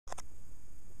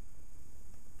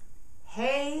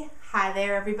Hi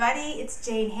there everybody, it's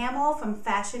Jane Hamill from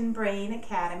Fashion Brain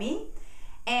Academy,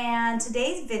 and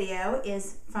today's video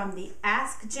is from the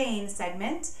Ask Jane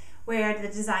segment where the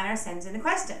designer sends in a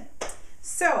question.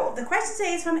 So the question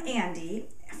today is from Andy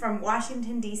from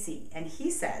Washington DC, and he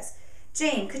says,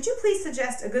 Jane, could you please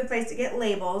suggest a good place to get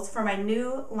labels for my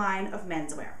new line of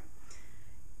menswear?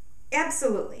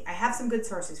 Absolutely, I have some good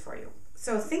sources for you.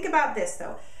 So think about this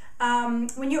though.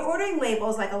 When you're ordering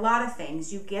labels, like a lot of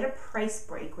things, you get a price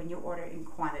break when you order in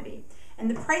quantity. And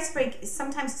the price break is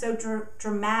sometimes so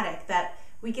dramatic that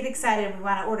we get excited and we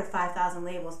want to order 5,000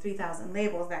 labels, 3,000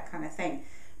 labels, that kind of thing.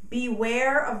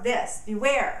 Beware of this.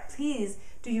 Beware. Please,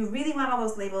 do you really want all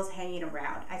those labels hanging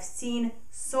around? I've seen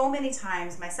so many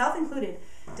times, myself included,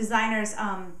 designers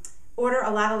order a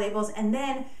lot of labels, and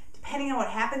then depending on what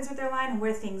happens with their line and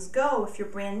where things go, if you're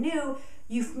brand new,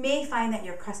 you may find that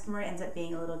your customer ends up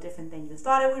being a little different than you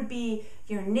thought it would be.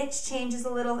 Your niche changes a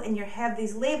little, and you have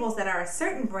these labels that are a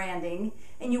certain branding,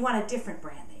 and you want a different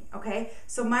branding, okay?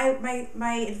 So my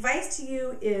advice to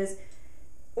you is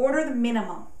order the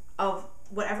minimum of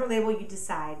whatever label you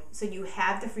decide so you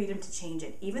have the freedom to change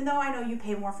it. Even though I know you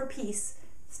pay more for piece,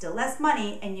 still less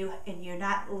money, and you're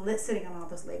not sitting on all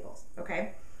those labels,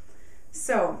 okay?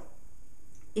 So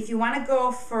if you want to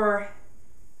go for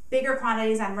bigger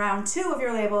quantities on round 2 of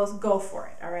your labels, go for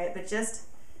it, all right? But just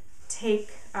take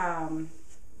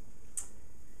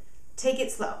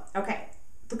it slow. Okay,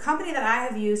 the company that I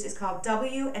have used is called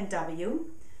W&W,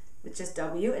 which is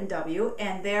W&W,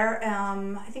 and they're,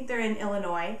 I think they're in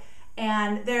Illinois,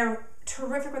 and they're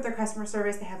terrific with their customer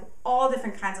service. They have all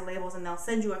different kinds of labels, and they'll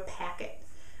send you a packet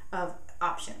of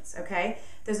options, okay?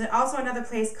 There's also another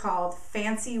place called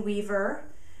Fancy Weaver,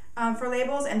 for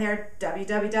labels, and they're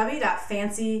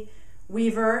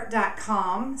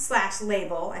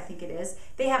www.fancyweaver.com/label, I think it is.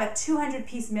 They have a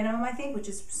 200-piece minimum, I think, which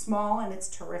is small, and it's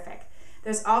terrific.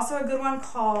 There's also a good one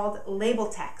called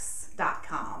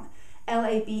labeltex.com,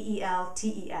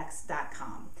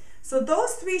 labeltex.com. So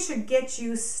those 3 should get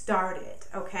you started,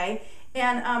 okay?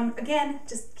 And again,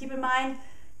 just keep in mind,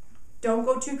 don't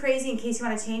go too crazy in case you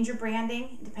want to change your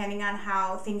branding, depending on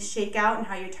how things shake out and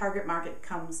how your target market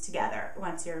comes together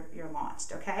once you're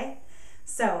launched, okay?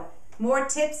 So more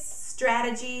tips,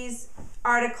 strategies,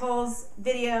 articles,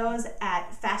 videos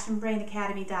at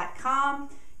fashionbrainacademy.com.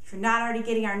 If you're not already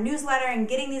getting our newsletter and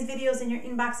getting these videos in your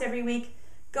inbox every week,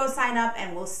 go sign up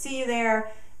and we'll see you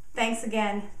there. Thanks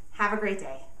again. Have a great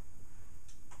day.